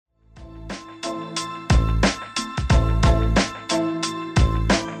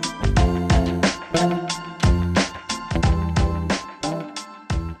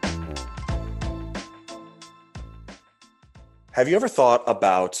Have you ever thought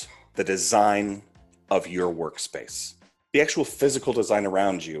about the design of your workspace? The actual physical design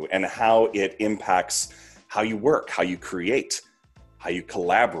around you and how it impacts how you work, how you create, how you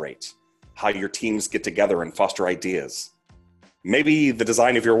collaborate, how your teams get together and foster ideas. Maybe the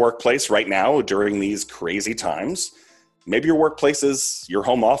design of your workplace right now during these crazy times. Maybe your workplace is your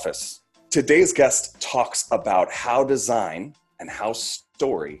home office. Today's guest talks about how design and how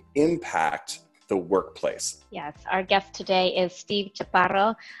story impact the workplace. Yes, our guest today is Steve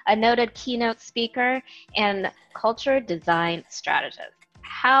Chaparro, a noted keynote speaker and culture design strategist.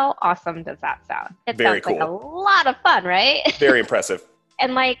 How awesome does that sound? It Very sounds like a cool. lot of fun, right? Very impressive.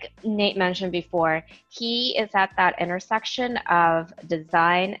 And like Nate mentioned before, he is at that intersection of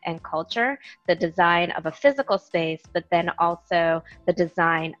design and culture, the design of a physical space, but then also the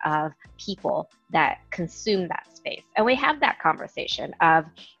design of people that consume that space. And we have that conversation of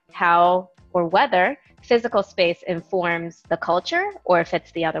how or whether physical space informs the culture or if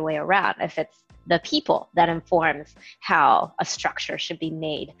it's the other way around, if it's the people that informs how a structure should be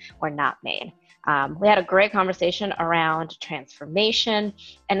made or not made. We had a great conversation around transformation,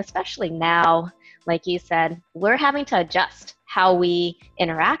 and especially now, like you said, we're having to adjust how we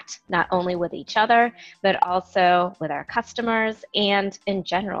interact, not only with each other, but also with our customers and in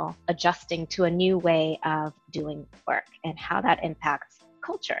general, adjusting to a new way of doing work and how that impacts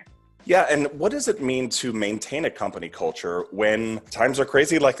culture. Yeah, and what does it mean to maintain a company culture when times are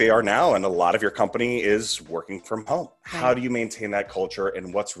crazy like they are now and a lot of your company is working from home? How do you maintain that culture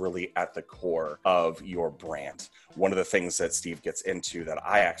and what's really at the core of your brand? One of the things that Steve gets into that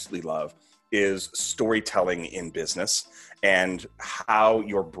I actually love is storytelling in business and how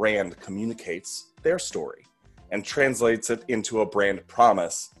your brand communicates their story and translates it into a brand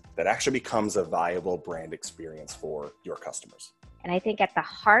promise that actually becomes a viable brand experience for your customers. And I think at the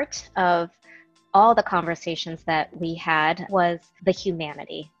heart of all the conversations that we had was the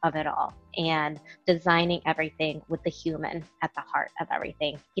humanity of it all and designing everything with the human at the heart of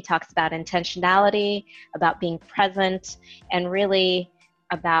everything. He talks about intentionality, about being present, and really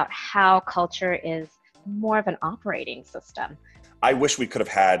about how culture is more of an operating system. I wish we could have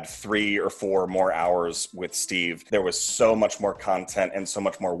had 3 or 4 more hours with Steve. There was so much more content and so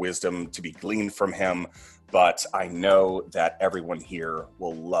much more wisdom to be gleaned from him. But I know that everyone here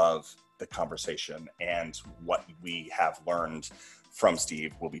will love the conversation, and what we have learned from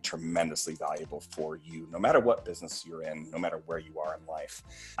Steve will be tremendously valuable for you, no matter what business you're in, no matter where you are in life.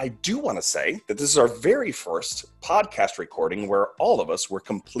 I do want to say that this is our very first podcast recording where all of us were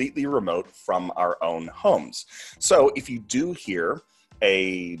completely remote from our own homes. So if you do hear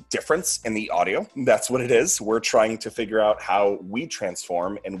a difference in the audio, that's what it is. We're trying to figure out how we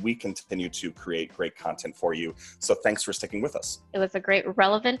transform and we continue to create great content for you. So thanks for sticking with us. It was a great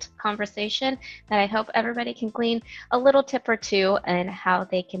relevant conversation that I hope everybody can glean a little tip or two in how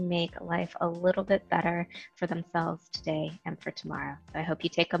they can make life a little bit better for themselves today and for tomorrow. So I hope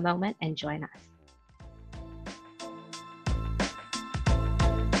you take a moment and join us.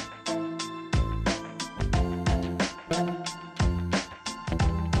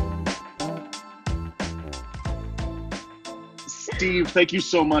 Steve, thank you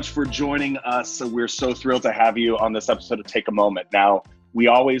so much for joining us. We're so thrilled to have you on this episode of Take a Moment. Now, we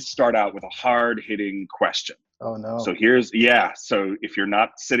always start out with a hard-hitting question. Oh, no. So so if you're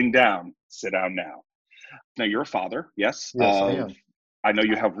not sitting down, sit down now. Now, you're a father, yes? Yes, I am. I know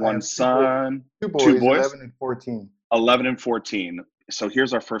you have I one have son. two boys, 11 and 14. 11 and 14. So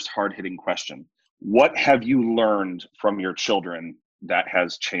here's our first hard-hitting question. What have you learned from your children that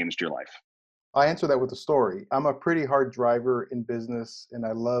has changed your life? I answer that with a story. I'm a pretty hard driver in business, and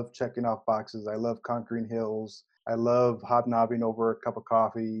I love checking off boxes. I love conquering hills. I love hobnobbing over a cup of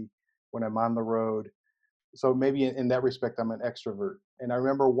coffee when I'm on the road. So maybe in that respect, I'm an extrovert. And I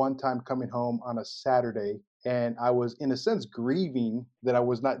remember one time coming home on a Saturday, and I was, in a sense, grieving that I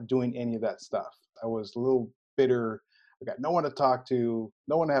was not doing any of that stuff. I was a little bitter. I got no one to talk to,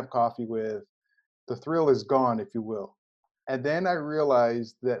 no one to have coffee with. The thrill is gone, if you will. And then I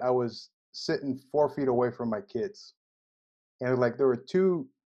realized that I was sitting 4 feet away from my kids. And like there were two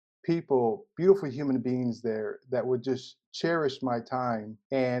people, beautiful human beings there that would just cherish my time.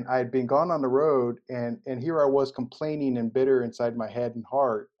 And I'd been gone on the road, and here I was complaining and bitter inside my head and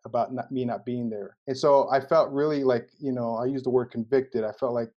heart about me not being there. And so I felt really like, I use the word convicted. I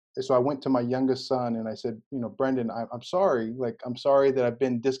felt like, so I went to my youngest son and I said, Brendan, I'm sorry. Like, I'm sorry that I've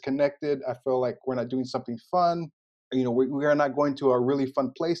been disconnected. I feel like we're not doing something fun. We are not going to a really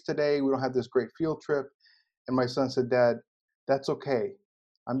fun place today. We don't have this great field trip. And my son said, Dad, that's okay.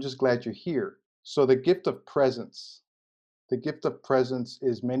 I'm just glad you're here. So the gift of presence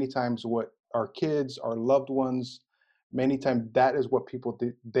is many times what our kids, our loved ones Many times that is what people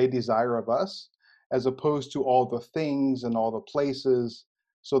they desire of us, as opposed to all the things and all the places.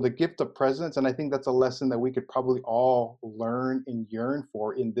 So the gift of presence, and I think that's a lesson that we could probably all learn and yearn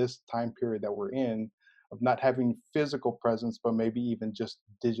for in this time period that we're in, of not having physical presence, but maybe even just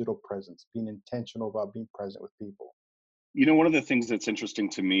digital presence, being intentional about being present with people. One of the things that's interesting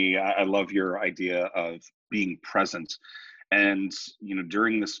to me, I love your idea of being present. And,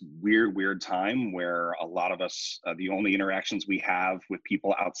 during this weird time where a lot of us, the only interactions we have with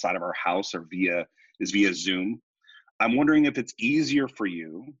people outside of our house is via Zoom. I'm wondering if it's easier for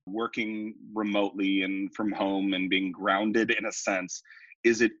you working remotely and from home and being grounded in a sense.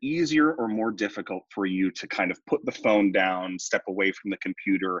 Is it easier or more difficult for you to kind of put the phone down, step away from the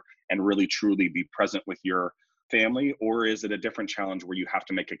computer, and really truly be present with your family? Or is it a different challenge where you have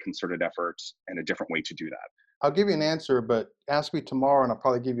to make a concerted effort and a different way to do that? I'll give you an answer, but ask me tomorrow and I'll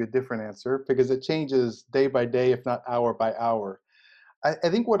probably give you a different answer because it changes day by day, if not hour by hour. I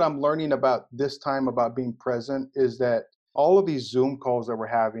think what I'm learning about this time about being present is that all of these Zoom calls that we're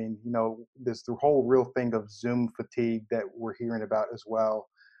having, this the whole real thing of Zoom fatigue that we're hearing about as well.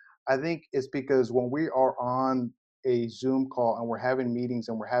 I think it's because when we are on a Zoom call and we're having meetings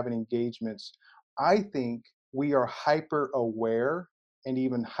and we're having engagements, I think we are hyper aware and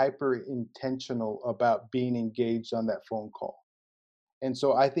even hyper intentional about being engaged on that phone call. And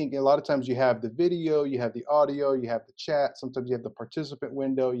so I think a lot of times you have the video, you have the audio, you have the chat, sometimes you have the participant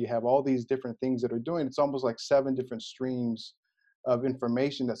window, you have all these different things that are doing. It's almost like 7 different streams of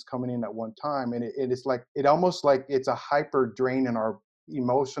information that's coming in at one time. And it's like, it almost like it's a hyper drain in our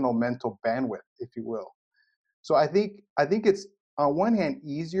emotional mental bandwidth, if you will. So I think it's on one hand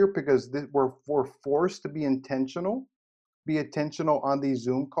easier because we're forced to be intentional on these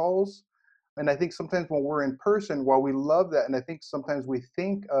Zoom calls. And I think sometimes when we're in person, while we love that, and I think sometimes we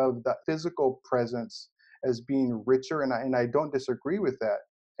think of the physical presence as being richer, and I don't disagree with that.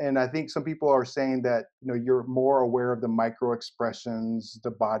 And I think some people are saying that you're more aware of the micro expressions,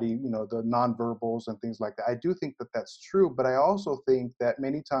 the body, the nonverbals and things like that. I do think that that's true, but I also think that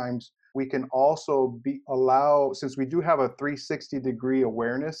many times we can also since we do have a 360-degree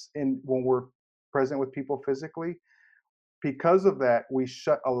awareness in when we're present with people physically, because of that, we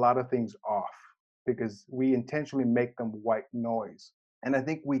shut a lot of things off because we intentionally make them white noise. And I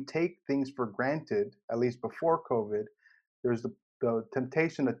think we take things for granted, at least before COVID. There's the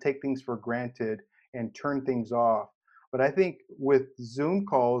temptation to take things for granted and turn things off. But I think with Zoom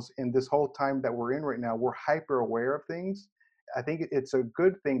calls and this whole time that we're in right now, we're hyper aware of things. I think it's a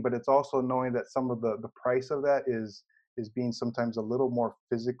good thing, but it's also knowing that some of the price of that is being sometimes a little more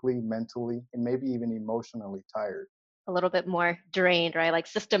physically, mentally, and maybe even emotionally tired. A little bit more drained, right? Like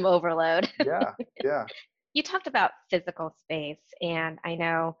system overload. Yeah, yeah. You talked about physical space, and I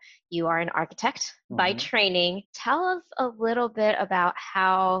know you are an architect by Hmm. training. Tell us a little bit about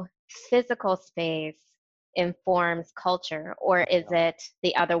how physical space informs culture, or is it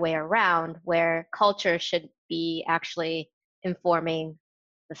the other way around, where culture should be actually informing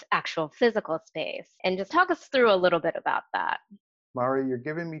this actual physical space? And just talk us through a little bit about that. Mari, you're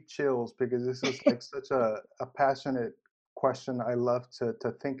giving me chills because this is like such a passionate question I love to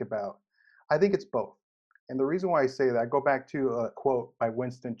think about. I think it's both. And the reason why I say that, I go back to a quote by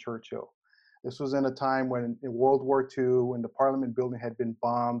Winston Churchill. This was in a time when in World War II, when the Parliament building had been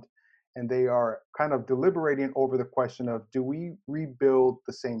bombed, and they are kind of deliberating over the question of, do we rebuild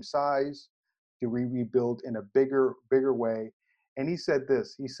the same size? Do we rebuild in a bigger way? And he said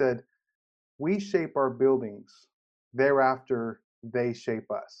this, he said, we shape our buildings, thereafter they shape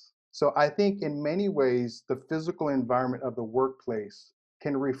us. So I think in many ways, the physical environment of the workplace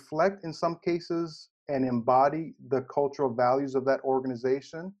can reflect in some cases and embody the cultural values of that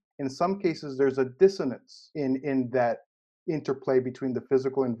organization. In some cases, there's a dissonance in that interplay between the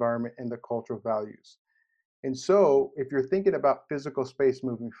physical environment and the cultural values. And so, if you're thinking about physical space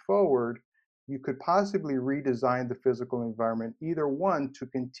moving forward, you could possibly redesign the physical environment, either one, to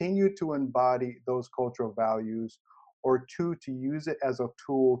continue to embody those cultural values, or two, to use it as a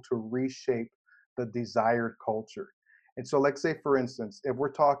tool to reshape the desired culture. And so, let's say, for instance, if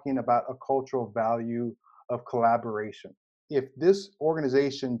we're talking about a cultural value of collaboration, if this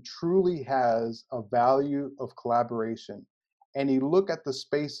organization truly has a value of collaboration, and you look at the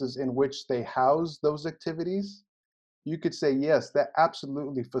spaces in which they house those activities, you could say, yes, that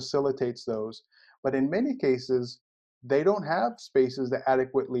absolutely facilitates those. But in many cases, they don't have spaces that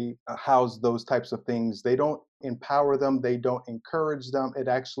adequately house those types of things. They don't empower them, they don't encourage them. It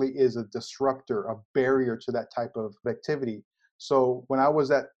actually is a disruptor, a barrier to that type of activity. So when I was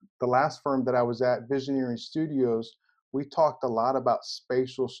at the last firm that I was at, Visionary Studios, we talked a lot about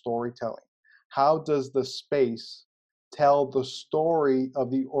spatial storytelling. How does the space tell the story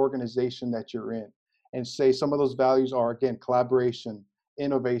of the organization that you're in and say some of those values are, again, collaboration,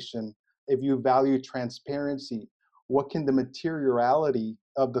 innovation. If you value transparency, what can the materiality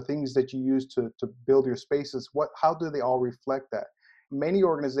of the things that you use to build your spaces, how do they all reflect that? Many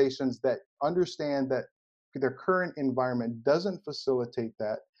organizations that understand that their current environment doesn't facilitate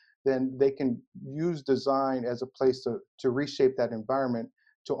that, then they can use design as a place to reshape that environment,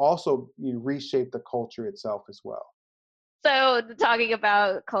 to also reshape the culture itself as well. So, talking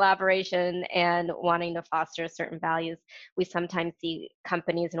about collaboration and wanting to foster certain values, we sometimes see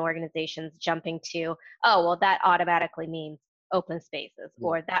companies and organizations jumping to, oh, well, that automatically means open spaces, Yeah.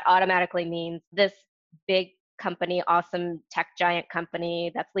 or that automatically means this big company, awesome tech giant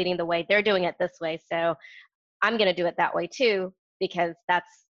company that's leading the way, they're doing it this way. So, I'm going to do it that way too, because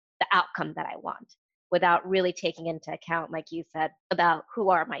that's the outcome that I want, without really taking into account, like you said, about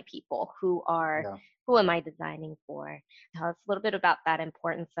who are my people, Yeah. who am I designing for? Tell us a little bit about that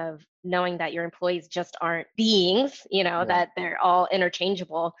importance of knowing that your employees just aren't beings, Yeah. that they're all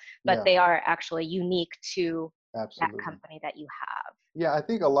interchangeable, but Yeah. they are actually unique to that Absolutely. company that you have. Yeah, I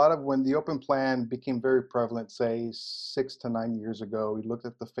think a lot of when the open plan became very prevalent, say 6 to 9 years ago, we looked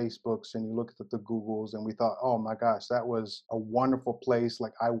at the Facebooks and you looked at the Googles and we thought, oh my gosh, that was a wonderful place.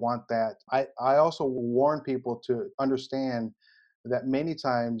 Like, I want that. I also warn people to understand that many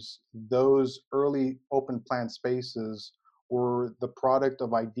times those early open plan spaces were the product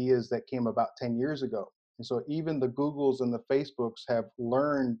of ideas that came about 10 years ago. And so even the Googles and the Facebooks have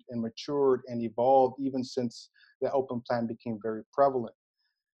learned and matured and evolved even since the open plan became very prevalent.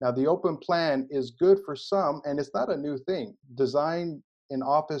 Now, the open plan is good for some, and it's not a new thing. Design in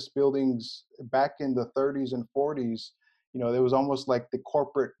office buildings back in the 30s and 40s, there was almost like the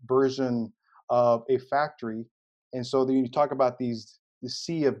corporate version of a factory. And so then you talk about the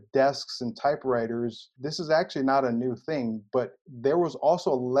sea of desks and typewriters. This is actually not a new thing, but there was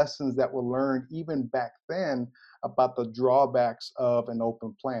also lessons that were learned even back then about the drawbacks of an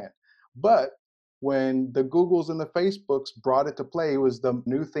open plan. But when the Googles and the Facebooks brought it to play, it was the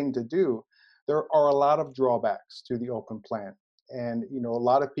new thing to do. There are a lot of drawbacks to the open plan. And a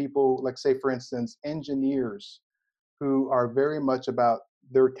lot of people, like say for instance, engineers who are very much about,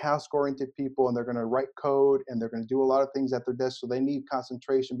 they're task oriented people and they're going to write code and they're going to do a lot of things at their desk. So they need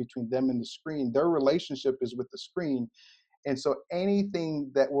concentration between them and the screen. Their relationship is with the screen. And so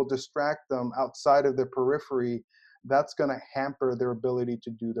anything that will distract them outside of their periphery, that's going to hamper their ability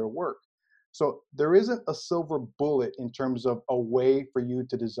to do their work. So there isn't a silver bullet in terms of a way for you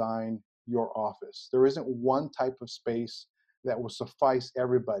to design your office. There isn't one type of space that will suffice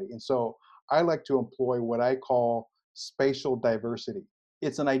everybody. And so I like to employ what I call spatial diversity.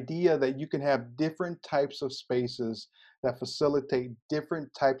 It's an idea that you can have different types of spaces that facilitate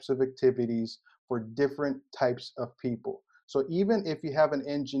different types of activities for different types of people. So even if you have an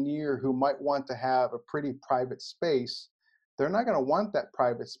engineer who might want to have a pretty private space, they're not going to want that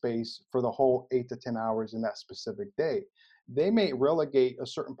private space for the whole 8 to 10 hours in that specific day. They may relegate a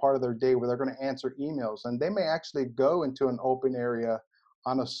certain part of their day where they're going to answer emails, and they may actually go into an open area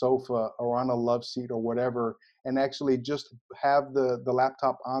on a sofa or on a love seat or whatever, and actually just have the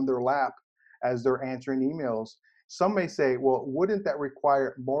laptop on their lap as they're answering emails. Some may say, well, wouldn't that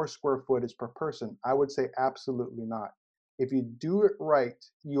require more square footage per person? I would say absolutely not. If you do it right,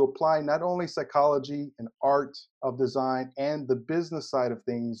 you apply not only psychology and art of design and the business side of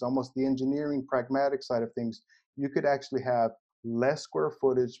things, almost the engineering, pragmatic side of things, you could actually have less square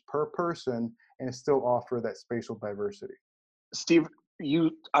footage per person and still offer that spatial diversity. Steve,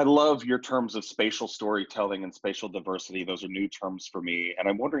 I love your terms of spatial storytelling and spatial diversity. Those are new terms for me. And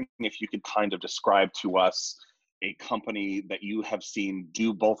I'm wondering if you could kind of describe to us a company that you have seen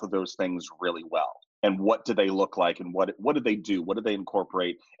do both of those things really well. And what do they look like, and what did they do? What did they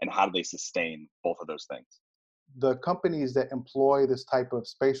incorporate, and how do they sustain both of those things? The companies that employ this type of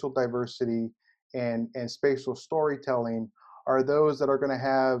spatial diversity and spatial storytelling are those that are going to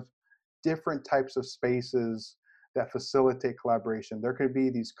have different types of spaces that facilitate collaboration. There could be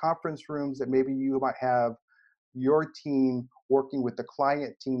these conference rooms that maybe you might have your team working with the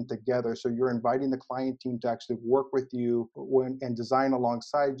client team together. So you're inviting the client team to actually work with you and design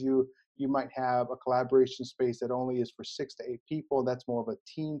alongside you. You might have a collaboration space that only is for 6 to 8 people. That's more of a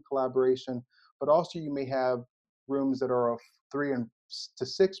team collaboration. But also you may have rooms that are of 3 to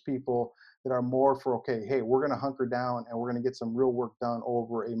 6 people that are more for, okay, hey, we're going to hunker down and we're going to get some real work done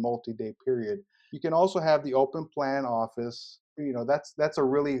over a multi-day period. You can also have the open plan office. That's a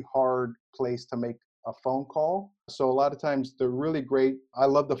really hard place to make a phone call. So a lot of times they're really great. I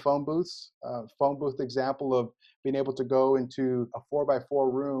love the phone booths. Phone booth example of being able to go into a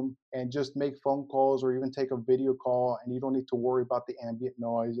 4x4 room and just make phone calls or even take a video call, and you don't need to worry about the ambient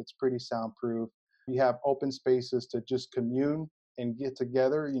noise. It's pretty soundproof. You have open spaces to just commune and get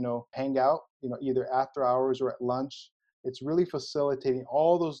together, hang out, either after hours or at lunch. It's really facilitating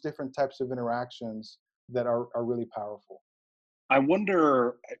all those different types of interactions that are really powerful. I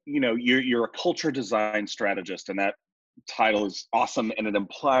wonder, you're a culture design strategist, and that title is awesome and it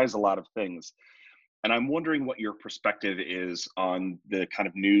implies a lot of things. And I'm wondering what your perspective is on the kind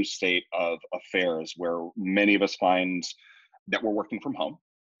of new state of affairs where many of us find that we're working from home.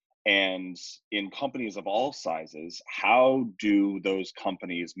 And in companies of all sizes, how do those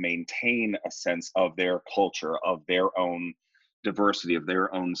companies maintain a sense of their culture, of their own diversity, of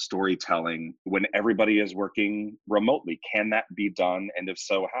their own storytelling when everybody is working remotely? Can that be done? And if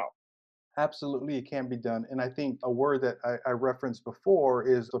so, how? Absolutely, it can be done. And I think a word that I referenced before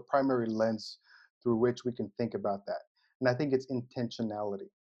is the primary lens through which we can think about that. And I think it's intentionality,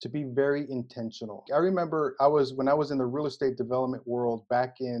 to be very intentional. I remember when I was in the real estate development world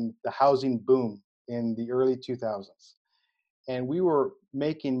back in the housing boom in the early 2000s, and we were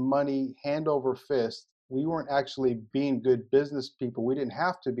making money hand over fist. We weren't actually being good business people. We didn't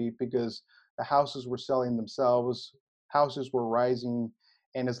have to be because the houses were selling themselves, houses were rising.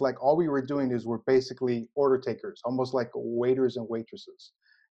 And it's like all we were doing is we're basically order takers, almost like waiters and waitresses.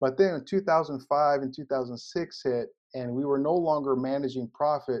 But then in 2005 and 2006 hit, and we were no longer managing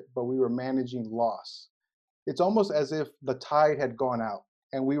profit, but we were managing loss. It's almost as if the tide had gone out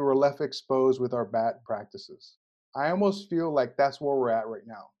and we were left exposed with our bad practices. I almost feel like that's where we're at right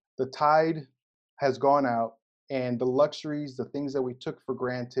now. The tide has gone out, and the luxuries, the things that we took for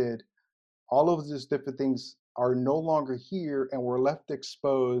granted, all of these different things are no longer here, and we're left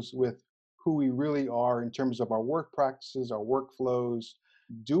exposed with who we really are in terms of our work practices, our workflows.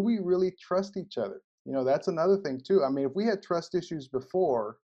 Do we really trust each other? That's another thing too. I mean, if we had trust issues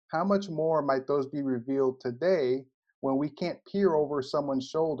before, how much more might those be revealed today when we can't peer over someone's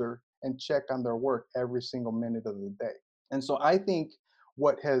shoulder and check on their work every single minute of the day? And so I think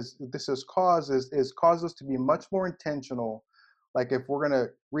what this has caused is caused us to be much more intentional. Like if we're gonna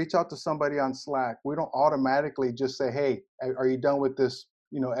reach out to somebody on Slack, we don't automatically just say, "Hey, are you done with this,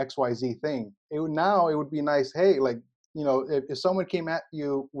 XYZ thing?" It would be nice, hey, like, if someone came at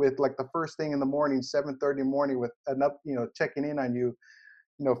you with like the first thing in the morning, 7:30 in the morning, with enough, checking in on you,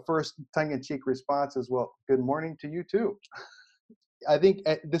 first tongue-in-cheek response is, "Well, good morning to you too." I think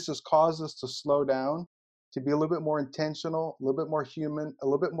this has caused us to slow down, to be a little bit more intentional, a little bit more human, a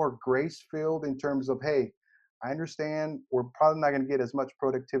little bit more grace-filled in terms of, hey, I understand we're probably not going to get as much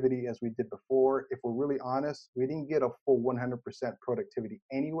productivity as we did before. If we're really honest, we didn't get a full 100% productivity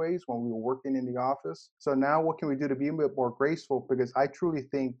anyways when we were working in the office. So now what can we do to be a bit more graceful? Because I truly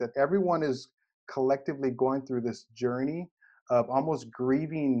think that everyone is collectively going through this journey of almost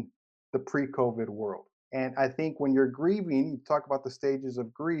grieving the pre-COVID world. And I think when you're grieving, you talk about the stages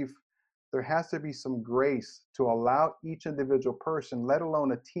of grief, there has to be some grace to allow each individual person, let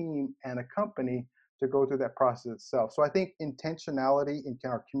alone a team and a company, to go through that process itself. So I think intentionality in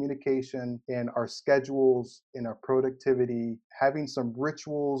our communication, in our schedules, in our productivity, having some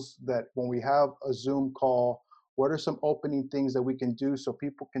rituals that when we have a Zoom call, what are some opening things that we can do so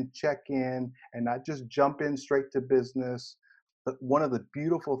people can check in and not just jump in straight to business. But one of the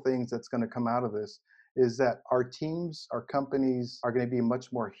beautiful things that's going to come out of this is that our teams, our companies are going to be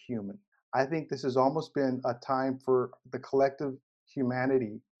much more human. I think this has almost been a time for the collective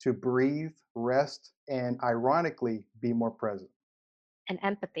humanity to breathe, rest, and ironically be more present. And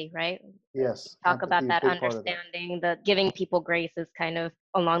empathy, right? Yes, Talk about empathy is that a big part of that. understanding, the giving people grace is kind of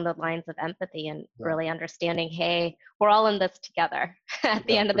along the lines of empathy and Yeah, really understanding, hey, we're all in this together. At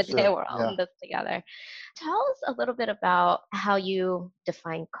the yeah, end of for the day, sure. we're all Yeah. in this together. Tell us a little bit about how you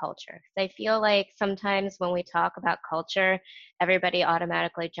define culture. 'Cause I feel like sometimes when we talk about culture, everybody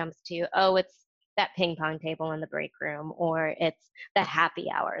automatically jumps to, oh, it's that ping pong table in the break room, or it's the happy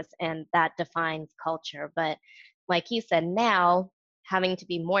hours, and that defines culture. But like you said, now having to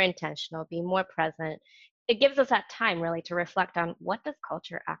be more intentional, be more present, it gives us that time really to reflect on what does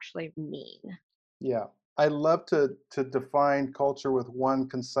culture actually mean. Yeah. I love to define culture with one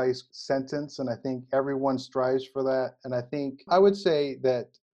concise sentence, and I think everyone strives for that. And I think I would say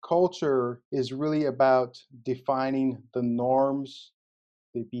that culture is really about defining the norms,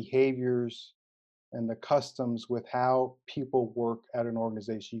 the behaviors, and the customs with how people work at an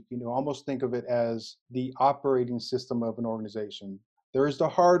organization. You can almost think of it as the operating system of an organization. There is the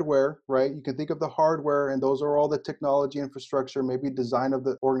hardware, right? You can think of the hardware, and those are all the technology infrastructure, maybe design of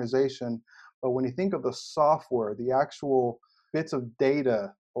the organization. But when you think of the software, the actual bits of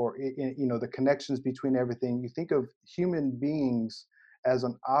data, or the connections between everything, you think of human beings as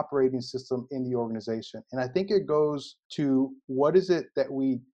an operating system in the organization. And I think it goes to what is it that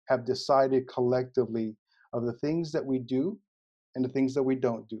we have decided collectively of the things that we do and the things that we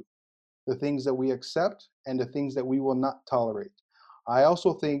don't do, the things that we accept and the things that we will not tolerate. I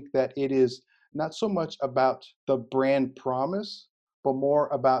also think that it is not so much about the brand promise, but more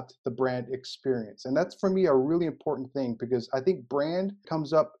about the brand experience. And that's for me a really important thing, because I think brand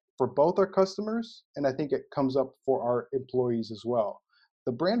comes up for both our customers, and I think it comes up for our employees as well.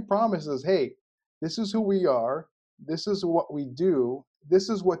 The brand promise is, hey, this is who we are, this is what we do, this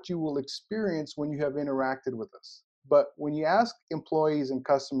is what you will experience when you have interacted with us. But when you ask employees and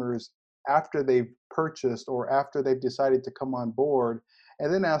customers after they've purchased or after they've decided to come on board,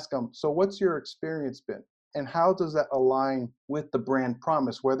 and then ask them, so what's your experience been? And how does that align with the brand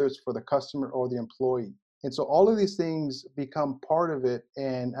promise, whether it's for the customer or the employee? And so all of these things become part of it.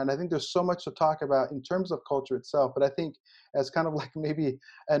 And I think there's so much to talk about in terms of culture itself. But I think as kind of like maybe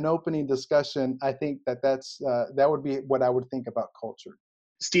an opening discussion, I think that would be what I would think about culture.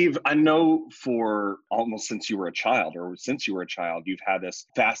 Steve, I know for almost since you were a child, you've had this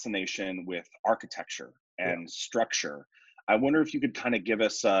fascination with architecture and structure. I wonder if you could kind of give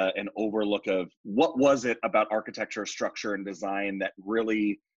us an overlook of what was it about architecture, structure, and design that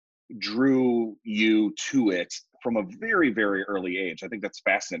really drew you to it from a very, very early age. I think that's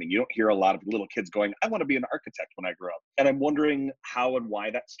fascinating. You don't hear a lot of little kids going, I want to be an architect when I grow up. And I'm wondering how and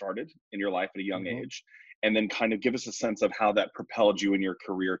why that started in your life at a young age. And then kind of give us a sense of how that propelled you in your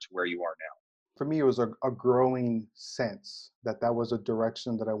career to where you are now. For me, it was a growing sense that that was a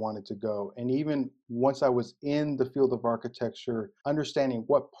direction that I wanted to go. And even once I was in the field of architecture, understanding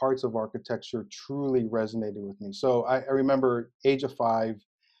what parts of architecture truly resonated with me. So I remember age of 5,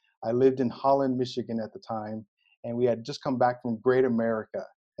 I lived in Holland, Michigan at the time, and we had just come back from Great America.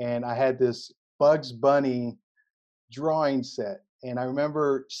 And I had this Bugs Bunny drawing set. And I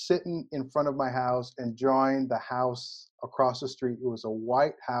remember sitting in front of my house and drawing the house across the street. It was a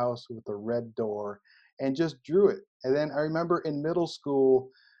white house with a red door, and just drew it. And then I remember in middle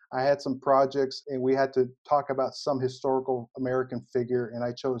school, I had some projects and we had to talk about some historical American figure, and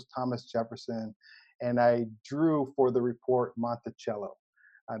I chose Thomas Jefferson, and I drew for the report Monticello.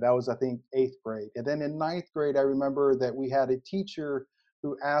 That was, I think, 8th grade. And then in 9th grade, I remember that we had a teacher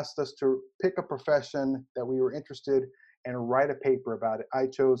who asked us to pick a profession that we were interested and write a paper about it. I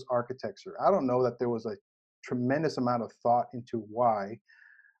chose architecture. I don't know that there was a tremendous amount of thought into why.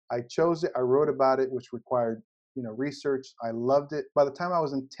 I chose it, I wrote about it, which required, research. I loved it. By the time I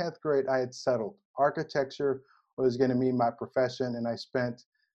was in 10th grade, I had settled. Architecture was going to be my profession, and I spent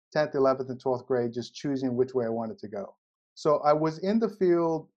 10th, 11th, and 12th grade just choosing which way I wanted to go. So I was in the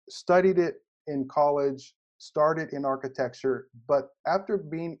field, studied it in college, started in architecture, but after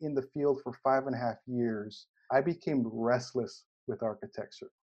being in the field for 5.5 years, I became restless with architecture.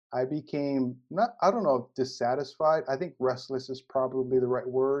 I became I don't know if dissatisfied. I think restless is probably the right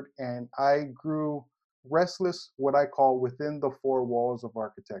word. And I grew restless, what I call within the four walls of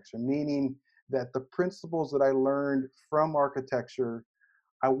architecture, meaning that the principles that I learned from architecture,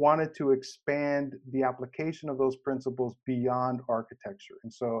 I wanted to expand the application of those principles beyond architecture.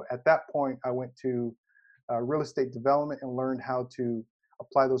 And so at that point, I went to real estate development and learned how to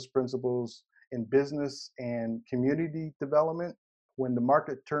apply those principles in business and community development. When the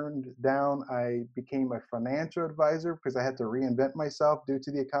market turned down, I became a financial advisor because I had to reinvent myself due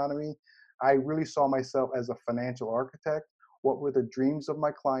to the economy. I really saw myself as a financial architect. What were the dreams of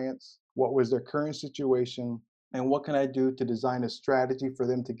my clients? What was their current situation? And what can I do to design a strategy for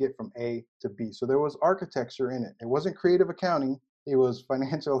them to get from A to B? So there was architecture in it. It wasn't creative accounting, it was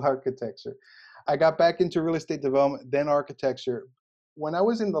financial architecture. I got back into real estate development, then architecture. When I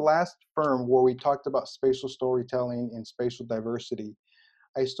was in the last firm where we talked about spatial storytelling and spatial diversity,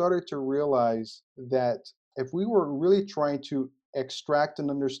 I started to realize that if we were really trying to extract an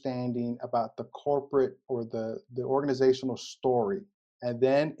understanding about the corporate or the organizational story and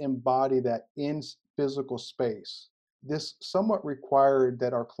then embody that in physical space, this somewhat required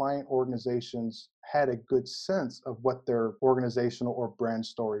that our client organizations had a good sense of what their organizational or brand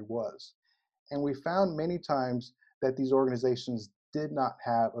story was. And we found many times that these organizations did not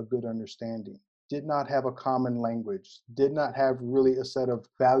have a good understanding, did not have a common language, did not have really a set of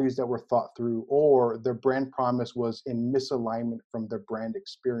values that were thought through, or their brand promise was in misalignment from their brand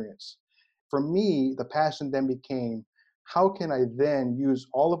experience. For me, the passion then became, how can I then use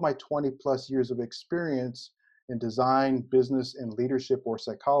all of my 20 plus years of experience in design, business, and leadership or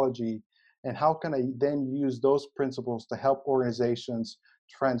psychology, and how can I then use those principles to help organizations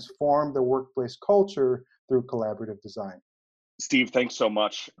transform the workplace culture through collaborative design. Steve, thanks so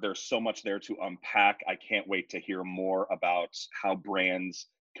much. There's so much there to unpack. I can't wait to hear more about how brands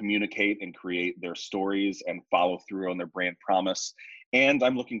communicate and create their stories and follow through on their brand promise. And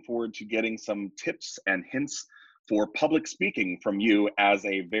I'm looking forward to getting some tips and hints for public speaking from you as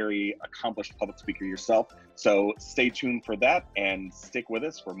a very accomplished public speaker yourself. So stay tuned for that and stick with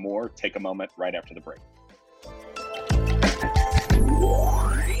us for more Take a Moment right after the break.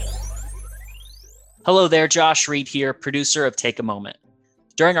 Hello there, Josh Reed here, producer of Take a Moment.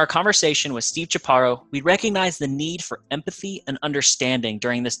 During our conversation with Steve Chaparro, we recognized the need for empathy and understanding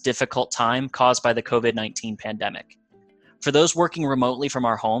during this difficult time caused by the COVID-19 pandemic. For those working remotely from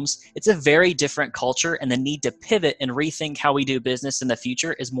our homes, it's a very different culture, and the need to pivot and rethink how we do business in the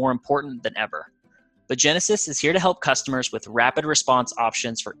future is more important than ever. But Genesys is here to help customers with rapid response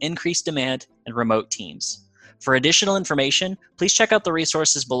options for increased demand and remote teams. For additional information, please check out the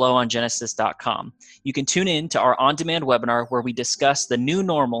resources below on Genesys.com. You can tune in to our on-demand webinar where we discuss the new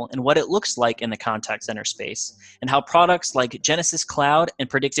normal and what it looks like in the contact center space, and how products like Genesys Cloud and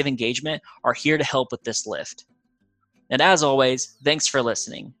Predictive Engagement are here to help with this lift. And as always, thanks for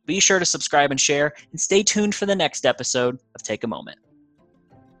listening. Be sure to subscribe and share, and stay tuned for the next episode of Take a Moment.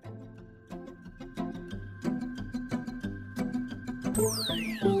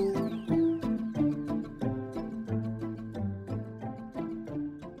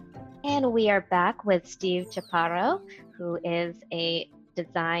 And we are back with Steve Chaparro, who is a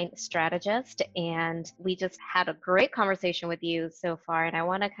design strategist. And we just had a great conversation with you so far. And I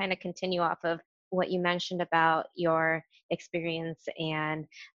want to kind of continue off of what you mentioned about your experience and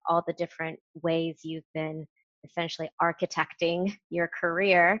all the different ways you've been essentially architecting your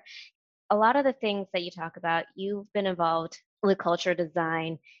career. A lot of the things that you talk about, you've been involved with culture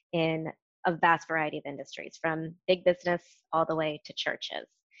design in a vast variety of industries, from big business all the way to churches.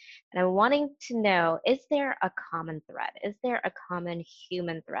 And I'm wanting to know, is there a common thread? Is there a common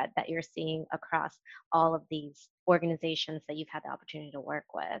human thread that you're seeing across all of these organizations that you've had the opportunity to work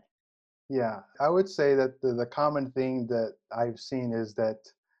with? Yeah, I would say that the common thing that I've seen is that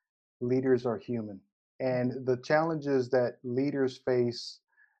leaders are human. And the challenges that leaders face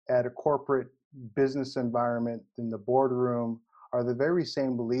at a corporate business environment in the boardroom are the very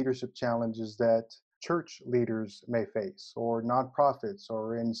same leadership challenges that church leaders may face, or nonprofits,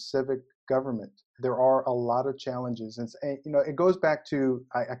 or in civic government. There are a lot of challenges. And it goes back to,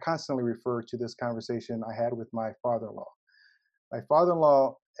 I constantly refer to this conversation I had with my father-in-law. My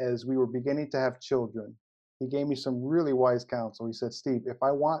father-in-law, as we were beginning to have children, he gave me some really wise counsel. He said, Steve, if I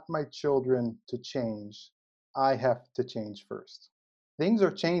want my children to change, I have to change first. Things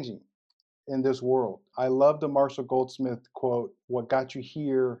are changing in this world. I love the Marshall Goldsmith quote, what got you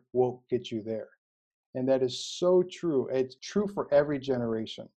here won't get you there. And that is so true. It's true for every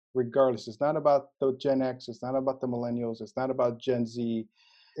generation, regardless. It's not about the Gen X, it's not about the millennials, it's not about Gen Z.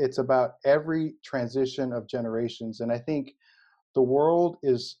 It's about every transition of generations. And I think the world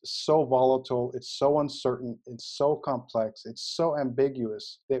is so volatile, it's so uncertain, it's so complex, it's so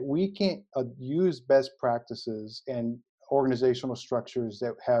ambiguous that we can't use best practices and organizational structures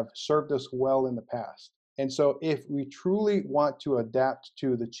that have served us well in the past. And so if we truly want to adapt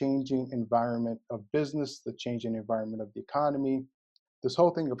to the changing environment of business, the changing environment of the economy, this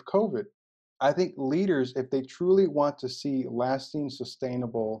whole thing of COVID, I think leaders, if they truly want to see lasting,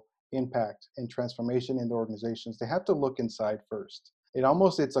 sustainable impact and transformation in the organizations, they have to look inside first.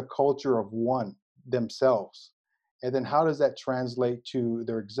 It's a culture of one, themselves. And then how does that translate to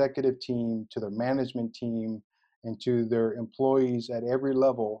their executive team, to their management team, and to their employees at every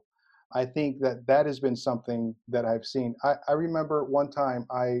level? I think that has been something that I've seen. I remember one time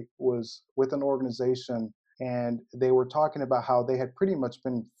I was with an organization and they were talking about how they had pretty much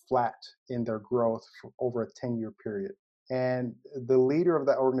been flat in their growth for over a 10-year period. And the leader of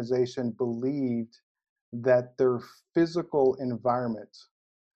that organization believed that their physical environment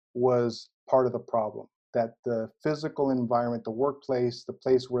was part of the problem, that the physical environment, the workplace, the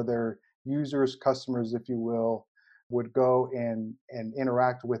place where their users, customers, if you will, would go and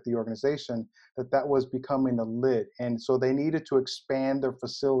interact with the organization, that was becoming a lid. And so they needed to expand their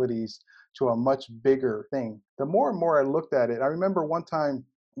facilities to a much bigger thing. The more and more I looked at it, I remember one time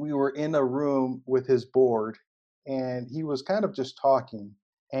we were in a room with his board and he was kind of just talking.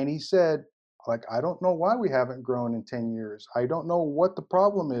 And he said, like, I don't know why we haven't grown in 10 years. I don't know what the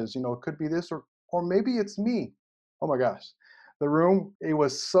problem is. It could be this or maybe it's me. Oh my gosh. The room, it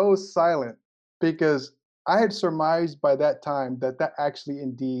was so silent because I had surmised by that time that actually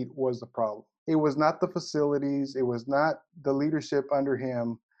indeed was the problem. It was not the facilities. It was not the leadership under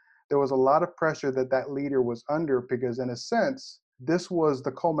him. There was a lot of pressure that leader was under because in a sense, this was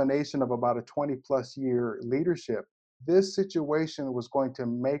the culmination of about a 20 plus year leadership. This situation was going to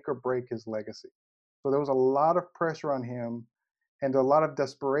make or break his legacy. So there was a lot of pressure on him and a lot of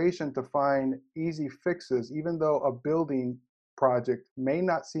desperation to find easy fixes, even though a building project may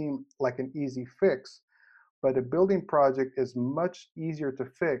not seem like an easy fix, but a building project is much easier to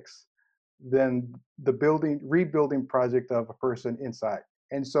fix than the rebuilding project of a person inside.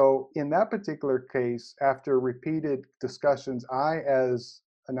 And so in that particular case, after repeated discussions, I, as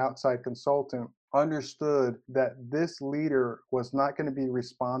an outside consultant, understood that this leader was not going to be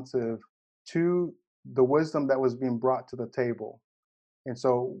responsive to the wisdom that was being brought to the table. And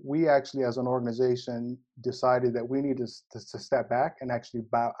so we actually, as an organization, decided that we needed to step back and actually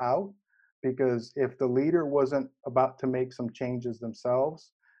bow out, because if the leader wasn't about to make some changes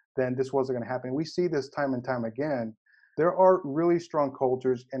themselves, then this wasn't going to happen. We see this time and time again. There are really strong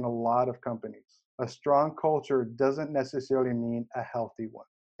cultures in a lot of companies. A strong culture doesn't necessarily mean a healthy one.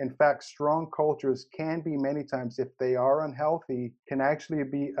 In fact, strong cultures can be, many times, if they are unhealthy, can actually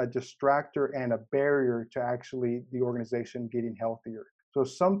be a distractor and a barrier to actually the organization getting healthier. So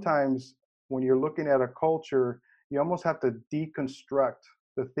sometimes when you're looking at a culture, you almost have to deconstruct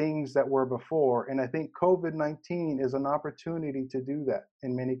the things that were before. And I think COVID-19 is an opportunity to do that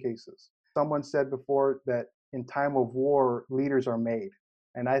in many cases. Someone said before that in time of war, leaders are made.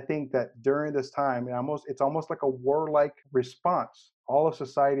 And I think that during this time, it's almost like a warlike response all of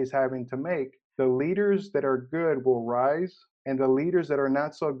society is having to make. The leaders that are good will rise, and the leaders that are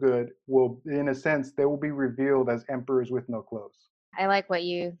not so good will, in a sense, they will be revealed as emperors with no clothes. I like what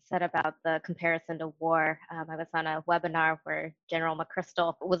you said about the comparison to war. I was on a webinar where General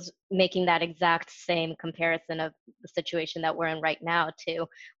McChrystal was making that exact same comparison of the situation that we're in right now to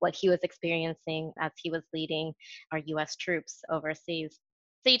what he was experiencing as he was leading our US troops overseas.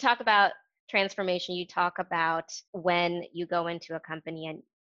 So you talk about transformation, you talk about when you go into a company and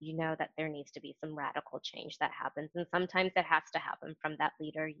you know that there needs to be some radical change that happens. And sometimes it has to happen from that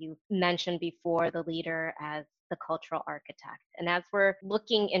leader. You mentioned before the leader as the cultural architect. And as we're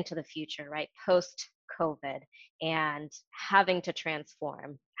looking into the future, right, post COVID and having to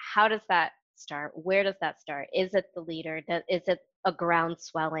transform, how does that start? Where does that start? Is it the leader? Is it a ground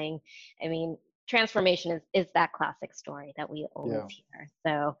swelling? I mean, transformation is that classic story that we always hear.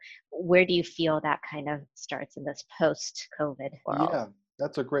 So where do you feel that kind of starts in this post-COVID world? Yeah,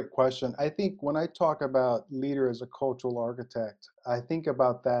 that's a great question. I think when I talk about leader as a cultural architect, I think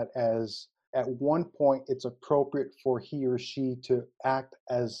about that as at one point it's appropriate for he or she to act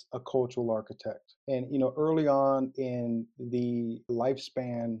as a cultural architect. And early on in the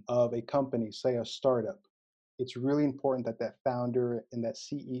lifespan of a company, say a startup, it's really important that that founder and that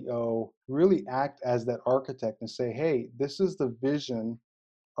CEO really act as that architect and say, hey, this is the vision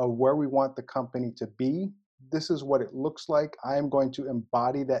of where we want the company to be. This is what it looks like. I am going to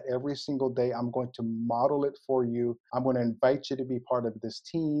embody that every single day. I'm going to model it for you. I'm going to invite you to be part of this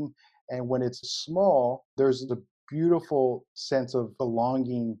team. And when it's small, there's the beautiful sense of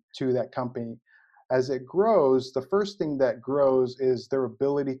belonging to that company. As it grows, the first thing that grows is their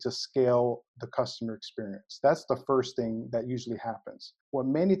ability to scale the customer experience. That's the first thing that usually happens. What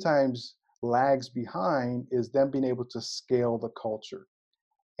many times lags behind is them being able to scale the culture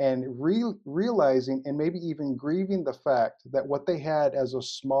and realizing and maybe even grieving the fact that what they had as a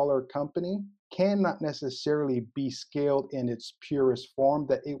smaller company cannot necessarily be scaled in its purest form,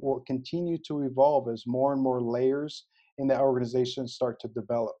 that it will continue to evolve as more and more layers in the organization start to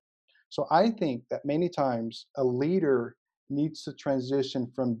develop. So I think that many times a leader needs to transition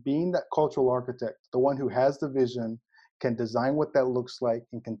from being that cultural architect, the one who has the vision, can design what that looks like,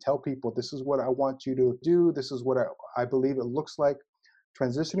 and can tell people, this is what I want you to do, this is what I believe it looks like,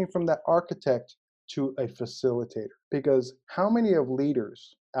 transitioning from that architect to a facilitator. Because how many of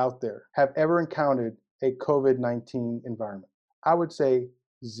leaders out there have ever encountered a COVID-19 environment? I would say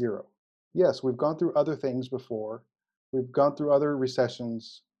zero. Yes, we've gone through other things before. We've gone through other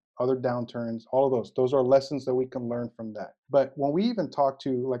recessions, other downturns, all of those. Those are lessons that we can learn from that. But when we even talk to,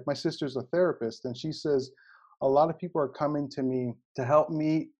 like, my sister's a therapist, and she says, a lot of people are coming to me to help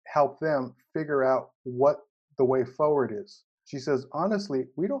me help them figure out what the way forward is. She says, honestly,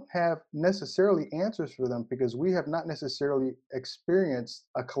 we don't have necessarily answers for them because we have not necessarily experienced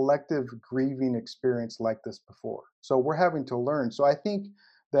a collective grieving experience like this before. So we're having to learn. So I think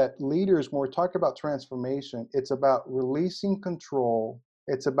that leaders, when we're talking about transformation, it's about releasing control.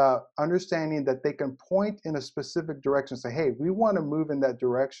 It's about understanding that they can point in a specific direction, say, hey, we want to move in that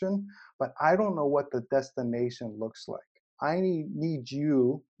direction, but I don't know what the destination looks like. I need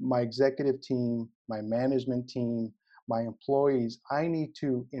you, my executive team, my management team, my employees, I need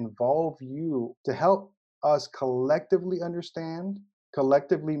to involve you to help us collectively understand,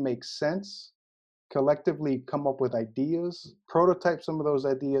 collectively make sense, collectively come up with ideas, prototype some of those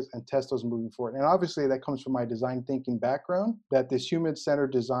ideas, and test those moving forward. And obviously, that comes from my design thinking background, that this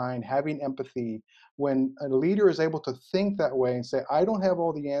human-centered design, having empathy, when a leader is able to think that way and say, I don't have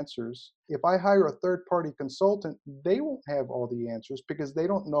all the answers. If I hire a third-party consultant, they won't have all the answers because they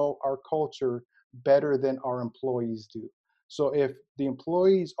don't know our culture better than our employees do. So if the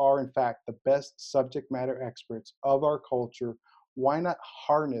employees are, in fact, the best subject matter experts of our culture, why not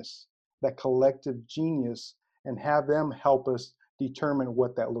harness that collective genius and have them help us determine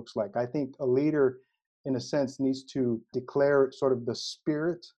what that looks like? I think a leader, in a sense, needs to declare sort of the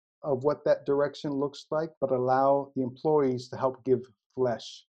spirit of what that direction looks like, but allow the employees to help give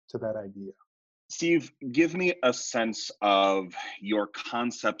flesh to that idea. Steve, give me a sense of your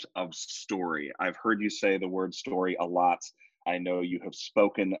concept of story. I've heard you say the word story a lot. I know you have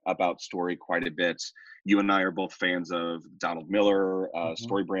spoken about story quite a bit. You and I are both fans of Donald Miller,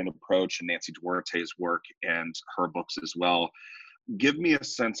 Story Brand Approach, and Nancy Duarte's work and her books as well. Give me a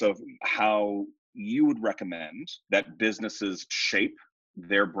sense of how you would recommend that businesses shape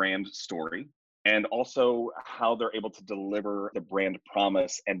their brand story, and also how they're able to deliver the brand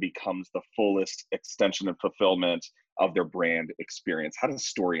promise and becomes the fullest extension and fulfillment of their brand experience. How does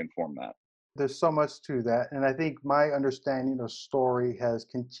story inform that? There's so much to that. And I think my understanding of story has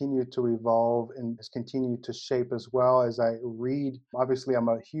continued to evolve and has continued to shape as well as I read. Obviously, I'm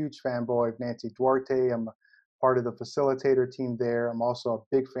a huge fanboy of Nancy Duarte. I'm a part of the facilitator team there. I'm also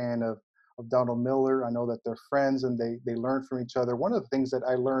a big fan of Donald Miller. I know that they're friends and they learn from each other. One of the things that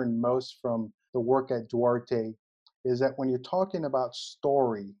I learned most from the work at Duarte is that when you're talking about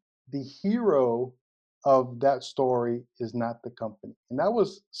story, the hero of that story is not the company. And that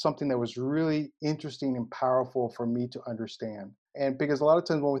was something that was really interesting and powerful for me to understand. And because a lot of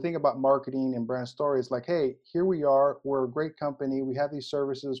times when we think about marketing and brand story, it's like, hey, here we are, we're a great company, we have these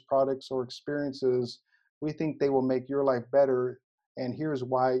services, products, or experiences. We think they will make your life better, and here's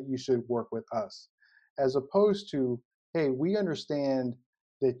why you should work with us. As opposed to, hey, we understand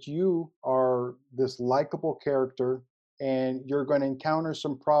that you are this likable character and you're going to encounter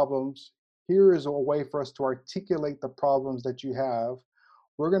some problems. Here is a way for us to articulate the problems that you have.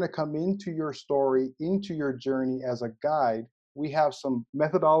 We're going to come into your story, into your journey as a guide. We have some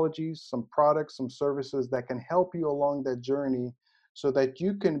methodologies, some products, some services that can help you along that journey so that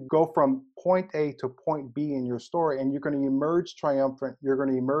you can go from point A to point B in your story, and you're going to emerge triumphant. You're going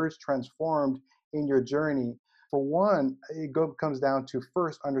to emerge transformed in your journey. For one, comes down to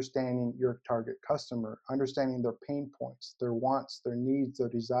first understanding your target customer, understanding their pain points, their wants, their needs, their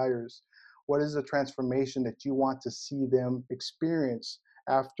desires. What is the transformation that you want to see them experience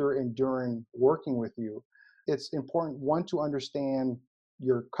after and during working with you? It's important, one, to understand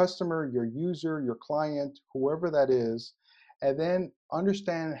your customer, your user, your client, whoever that is, and then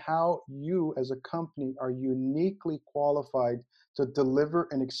understand how you as a company are uniquely qualified to deliver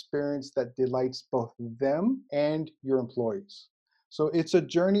an experience that delights both them and your employees. So it's a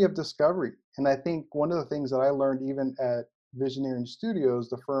journey of discovery. And I think one of the things that I learned even at Visionary Studios,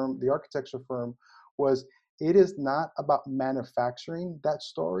 the firm, the architecture firm, was it is not about manufacturing that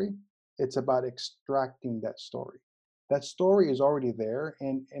story. It's about extracting that story. That story is already there.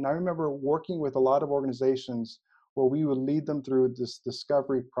 And I remember working with a lot of organizations where we would lead them through this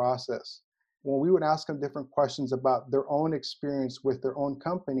discovery process. When we would ask them different questions about their own experience with their own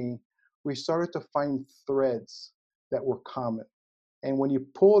company, we started to find threads that were common. And when you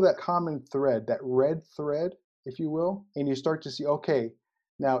pull that common thread, that red thread, if you will, and you start to see, okay,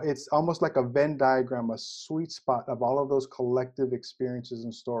 now it's almost like a Venn diagram, a sweet spot of all of those collective experiences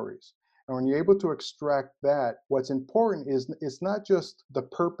and stories. And when you're able to extract that, what's important is it's not just the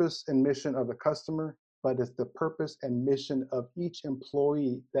purpose and mission of the customer, but it's the purpose and mission of each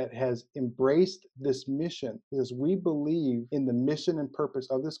employee that has embraced this mission. Because we believe in the mission and purpose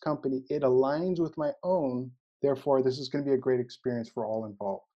of this company, it aligns with my own. Therefore, this is going to be a great experience for all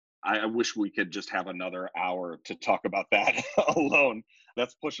involved. I wish we could just have another hour to talk about that alone.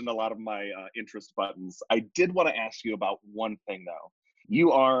 That's pushing a lot of my interest buttons. I did want to ask you about one thing, though.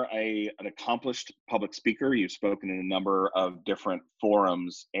 You are an accomplished public speaker. You've spoken in a number of different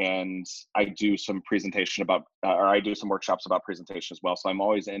forums, and I do some presentation about, or I do some workshops about presentation as well. So I'm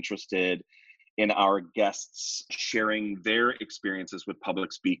always interested in our guests sharing their experiences with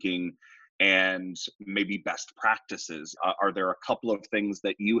public speaking and maybe best practices. Are there a couple of things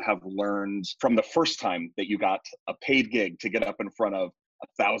that you have learned from the first time that you got a paid gig to get up in front of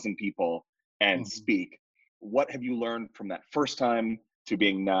 1,000 people and speak? What have you learned from that first time to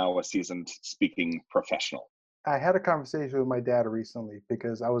being now a seasoned speaking professional? I had a conversation with my dad recently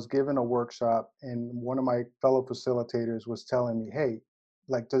because I was given a workshop and one of my fellow facilitators was telling me, hey,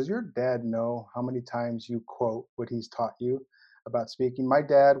 like, does your dad know how many times you quote what he's taught you about speaking? My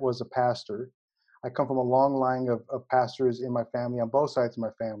dad was a pastor. I come from a long line of pastors in my family, on both sides of my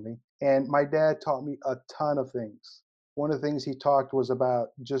family. And my dad taught me a ton of things. One of the things he talked was about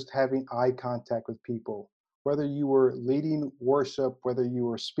just having eye contact with people. Whether you were leading worship, whether you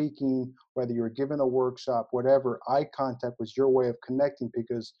were speaking, whether you were giving a workshop, whatever, eye contact was your way of connecting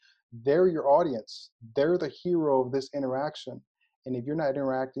because they're your audience. They're the hero of this interaction. And if you're not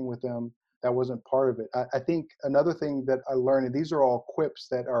interacting with them, that wasn't part of it. I think another thing that I learned, and these are all quips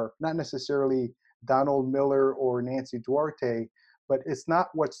that are not necessarily Donald Miller or Nancy Duarte, but it's not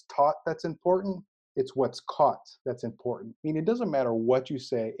what's taught that's important. It's what's caught that's important. I mean, it doesn't matter what you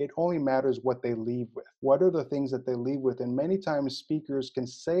say. It only matters what they leave with. What are the things that they leave with? And many times speakers can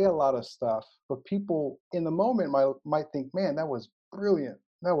say a lot of stuff, but people in the moment might think, man, that was brilliant.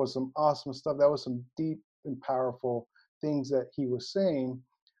 That was some awesome stuff. That was some deep and powerful things that he was saying.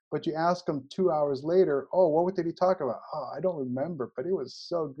 But you ask them 2 hours later, oh, what did he talk about? Oh, I don't remember, but it was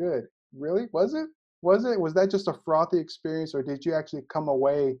so good. Really? Was it? Was that just a frothy experience, or did you actually come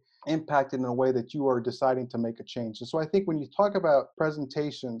away impacted in a way that you are deciding to make a change? And so I think when you talk about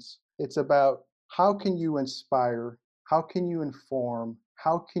presentations, it's about how can you inspire, how can you inform,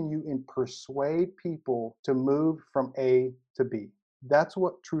 how can you persuade people to move from A to B? That's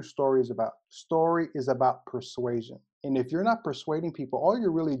what true story is about. Story is about persuasion. And if you're not persuading people, all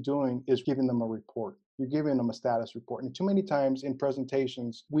you're really doing is giving them a report. You're giving them a status report. And too many times in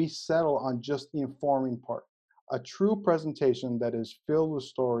presentations, we settle on just the informing part. A true presentation that is filled with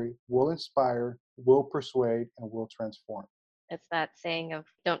story will inspire, will persuade, and will transform. It's that saying of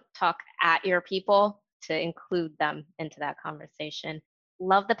don't talk at your people, to include them into that conversation.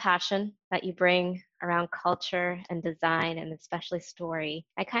 Love the passion that you bring around culture and design and especially story.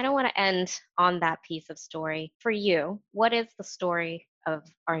 I kind of want to end on that piece of story. For you, what is the story of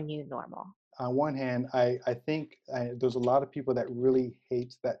our new normal? On one hand, I think there's a lot of people that really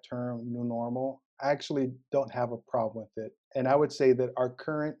hate that term new normal. I actually don't have a problem with it. And I would say that our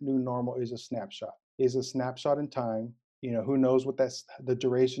current new normal is a snapshot, in time. You know, who knows what that's the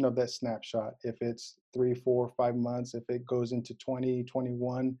duration of that snapshot. If it's 3, 4, 5 months, if it goes into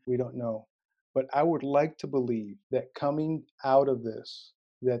 2021, we don't know. But I would like to believe that coming out of this,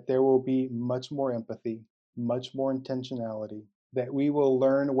 that there will be much more empathy, much more intentionality, that we will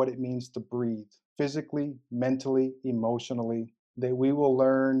learn what it means to breathe physically, mentally, emotionally, that we will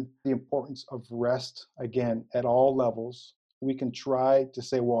learn the importance of rest again at all levels. We can try to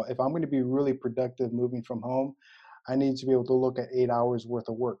say, well, if I'm going to be really productive moving from home, I need to be able to look at 8 hours worth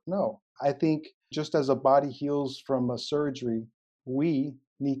of work. No, I think just as a body heals from a surgery, we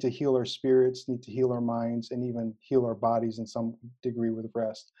need to heal our spirits, need to heal our minds, and even heal our bodies in some degree with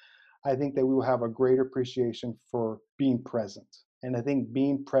rest. I think that we will have a greater appreciation for being present. And I think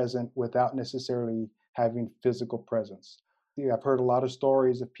being present without necessarily having physical presence. I've heard a lot of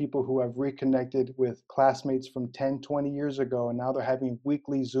stories of people who have reconnected with classmates from 10, 20 years ago, and now they're having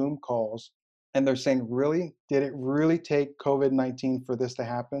weekly Zoom calls. And they're saying, really? Did it really take COVID-19 for this to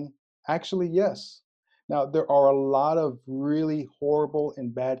happen? Actually, yes. Now, there are a lot of really horrible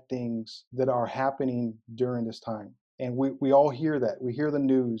and bad things that are happening during this time. And we all hear that. We hear the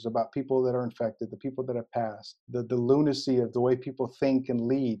news about people that are infected, the people that have passed, the lunacy of the way people think and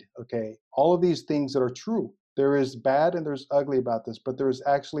lead, okay? All of these things that are true. There is bad and there's ugly about this, but there's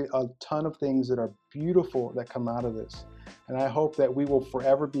actually a ton of things that are beautiful that come out of this. And I hope that we will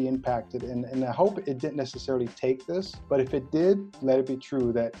forever be impacted. And I hope it didn't necessarily take this, but if it did, let it be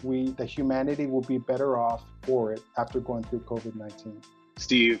true that humanity will be better off for it after going through COVID-19.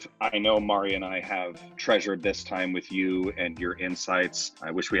 Steve, I know Mari and I have treasured this time with you and your insights.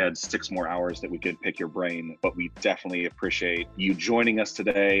 I wish we had 6 more hours that we could pick your brain, but we definitely appreciate you joining us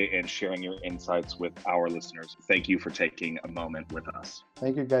today and sharing your insights with our listeners. Thank you for taking a moment with us.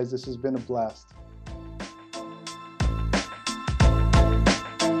 Thank you, guys. This has been a blast.